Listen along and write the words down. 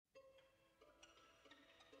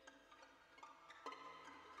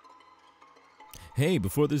Hey,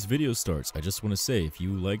 before this video starts, I just want to say if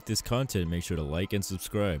you like this content, make sure to like and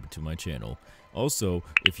subscribe to my channel. Also,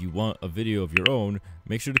 if you want a video of your own,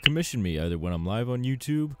 make sure to commission me either when I'm live on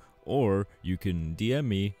YouTube or you can DM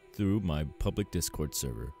me through my public Discord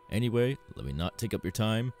server. Anyway, let me not take up your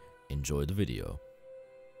time. Enjoy the video.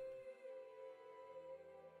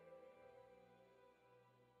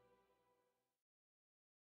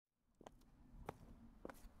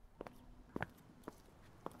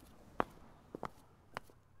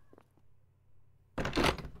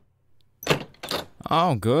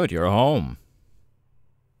 Oh, good, you're home.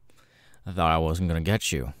 I thought I wasn't gonna get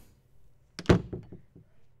you.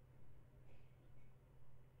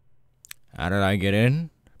 How did I get in?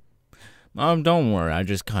 Don't worry, I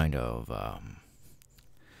just kind of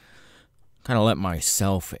let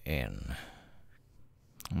myself in.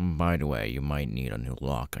 By the way, you might need a new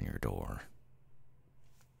lock on your door.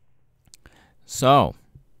 So,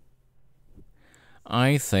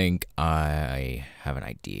 I think I have an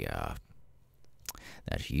idea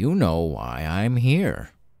that you know why I'm here.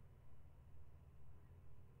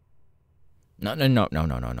 No.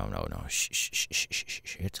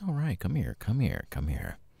 Shh. It's all right. Come here.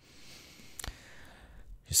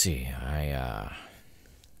 You see,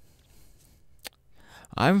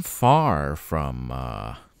 I'm far from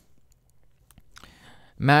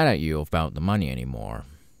mad at you about the money anymore.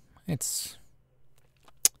 It's,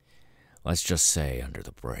 let's just say, under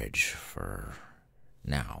the bridge for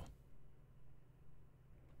now.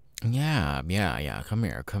 Yeah. Come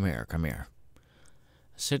here.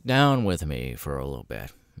 Sit down with me for a little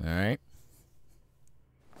bit, all right?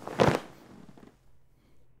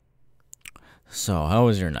 So, how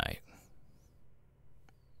was your night?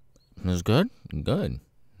 It was good? Good.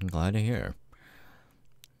 I'm glad to hear.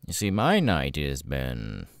 You see, my night has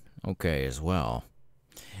been okay as well.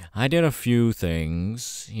 I did a few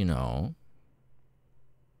things, you know.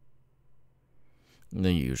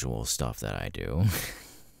 The usual stuff that I do.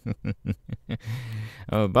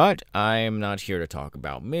 But I'm not here to talk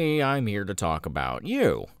about me. I'm here to talk about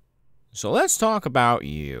you. So let's talk about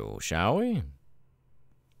you, shall we?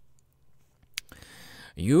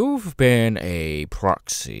 You've been a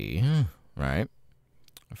proxy, right?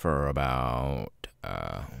 For about,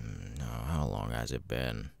 how long has it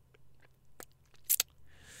been?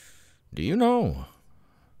 Do you know?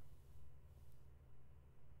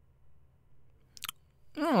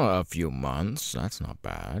 Oh, a few months. That's not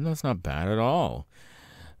bad. That's not bad at all.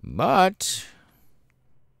 But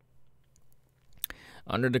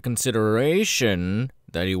under the consideration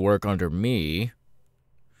that you work under me,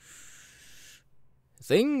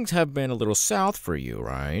 things have been a little south for you,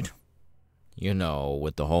 right? You know,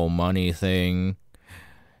 with the whole money thing,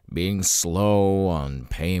 being slow on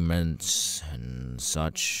payments and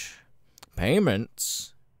such.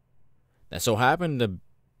 Payments that so happen to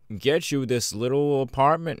get you this little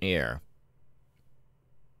apartment here.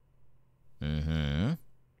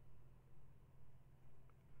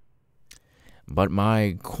 But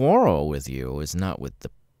my quarrel with you is not with the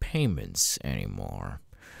payments anymore.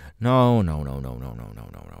 No.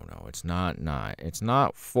 It's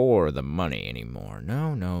not for the money anymore.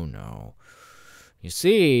 No. You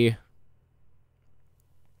see,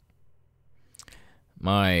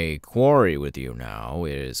 my quarry with you now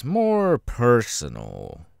is more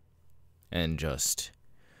personal and just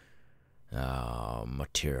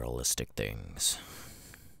materialistic things.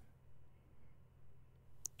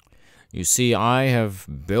 You see, I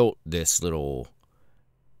have built this little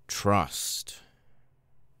trust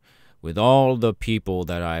with all the people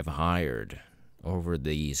that I've hired over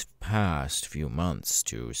these past few months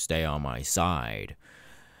to stay on my side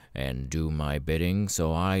and do my bidding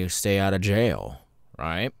so I stay out of jail,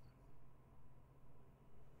 right?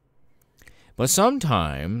 But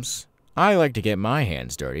sometimes I like to get my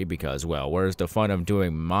hands dirty because, well, where's the fun of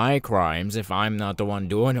doing my crimes if I'm not the one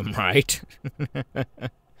doing them, right?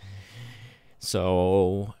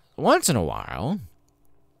 So, once in a while,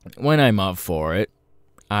 when I'm up for it,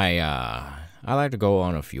 I like to go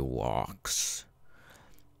on a few walks.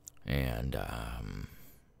 And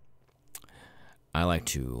I like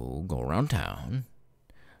to go around town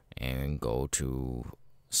and go to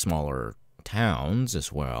smaller towns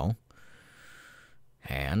as well.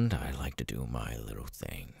 And I like to do my little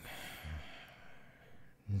thing.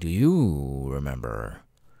 Do you remember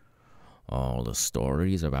all the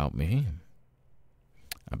stories about me?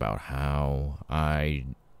 About how I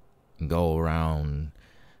go around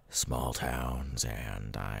small towns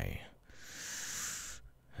and I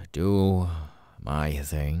do my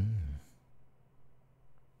thing?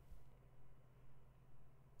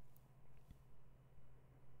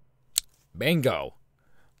 Bingo!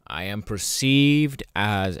 I am perceived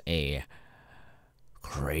as a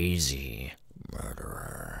crazy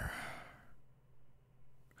murderer.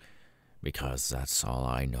 Because that's all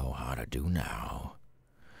I know how to do now.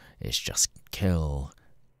 Is just kill,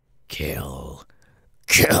 kill,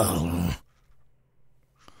 kill.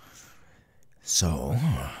 So,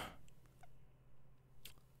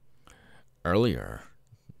 earlier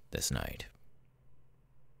this night,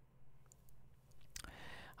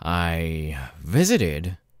 I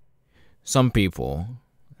visited some people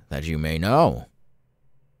that you may know.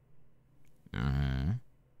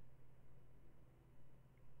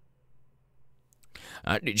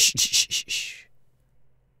 Shh.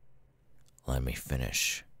 Let me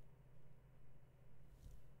finish.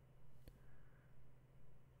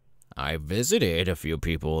 I visited a few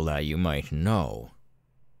people that you might know.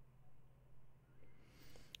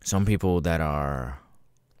 Some people that are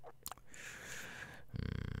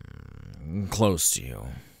close to you.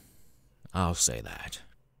 I'll say that.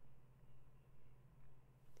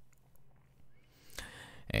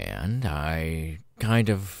 And I kind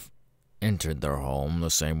of entered their home the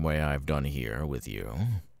same way I've done here with you.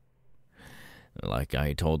 Like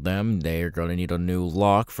I told them, they're going to need a new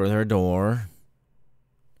lock for their door.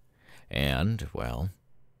 And, well,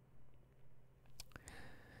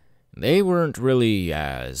 they weren't really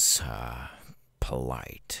as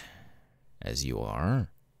polite as you are.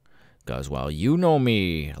 Because, well, you know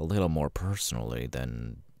me a little more personally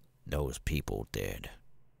than those people did.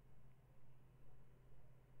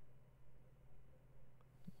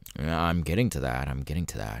 I'm getting to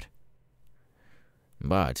that.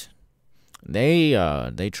 But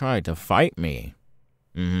they tried to fight me.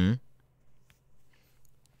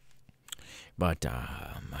 But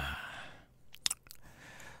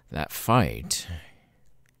that fight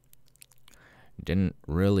didn't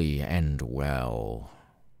really end well.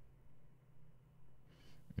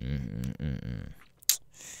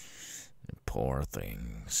 Poor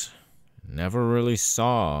things. Never really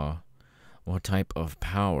saw what type of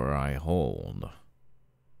power I hold.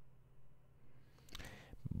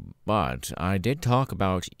 But I did talk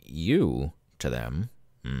about you to them.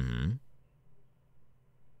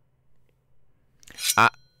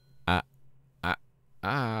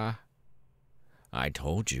 I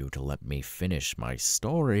told you to let me finish my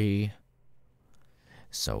story.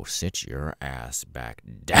 So sit your ass back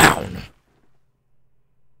down.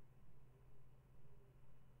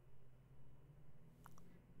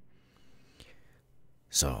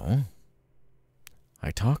 So,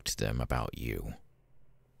 I talked to them about you.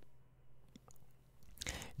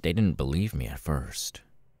 They didn't believe me at first.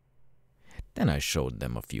 Then I showed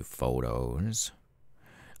them a few photos,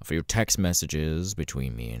 a few text messages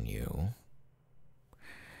between me and you,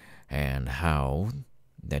 and how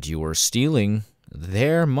that you were stealing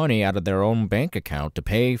their money out of their own bank account to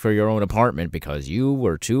pay for your own apartment because you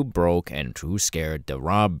were too broke and too scared to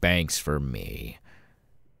rob banks for me.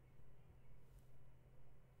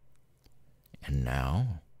 And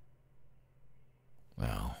now,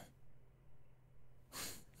 well,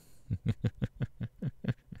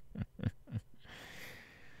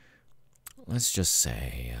 let's just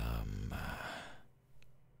say,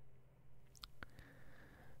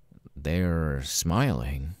 they're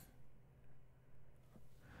smiling.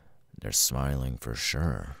 They're smiling for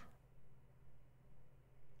sure.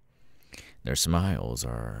 Their smiles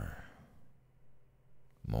are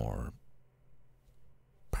more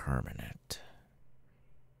permanent.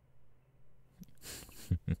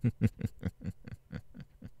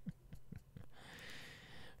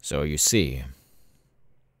 So you see,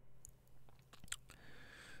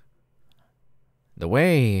 the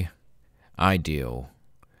way I deal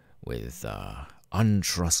with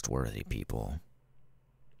untrustworthy people,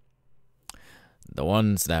 the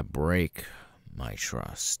ones that break my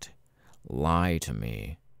trust, lie to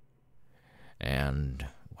me, and,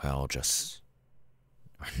 well, just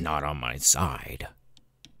not on my side,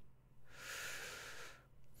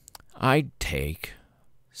 I take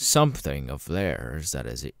something of theirs that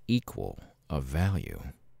is equal of value.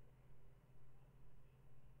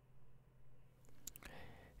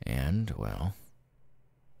 And, well,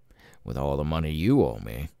 with all the money you owe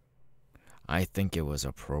me, I think it was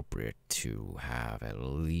appropriate to have at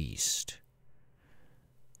least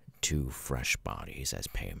 2 fresh bodies as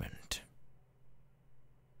payment.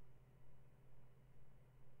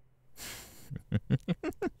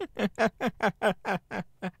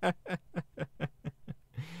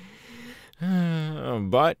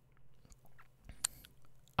 But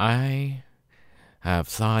I have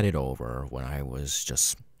thought it over when I was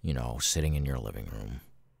just, sitting in your living room.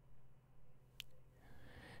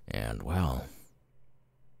 And, well,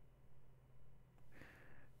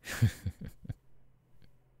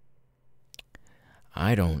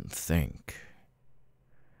 I don't think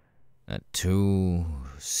that 2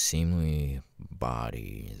 seemly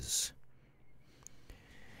bodies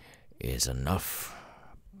is enough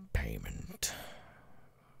payment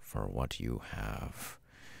for what you have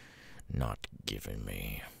not given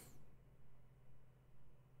me.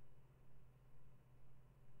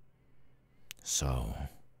 So,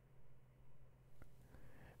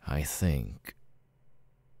 I think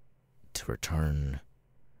to return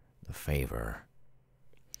the favor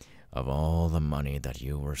of all the money that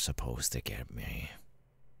you were supposed to get me,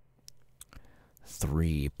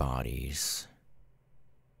 3 bodies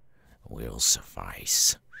will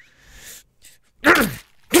suffice.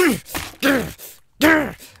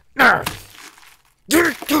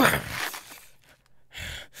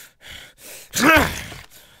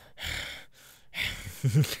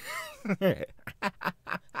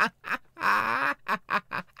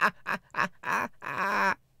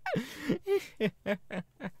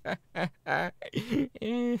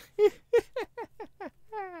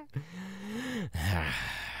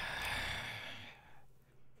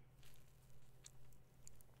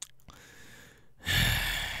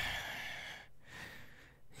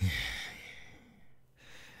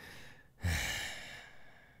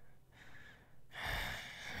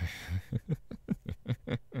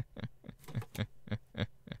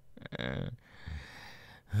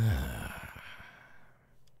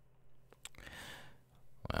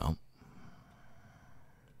 Well,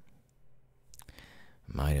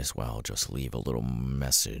 might as well just leave a little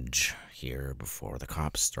message here before the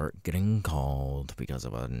cops start getting called because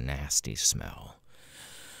of a nasty smell.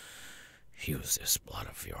 Use this blood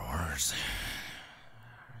of yours.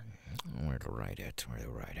 Where to write it?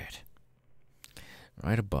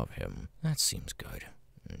 Right above him. That seems good.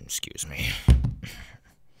 Excuse me.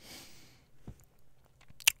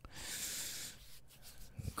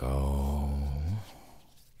 Go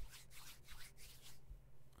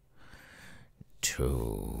to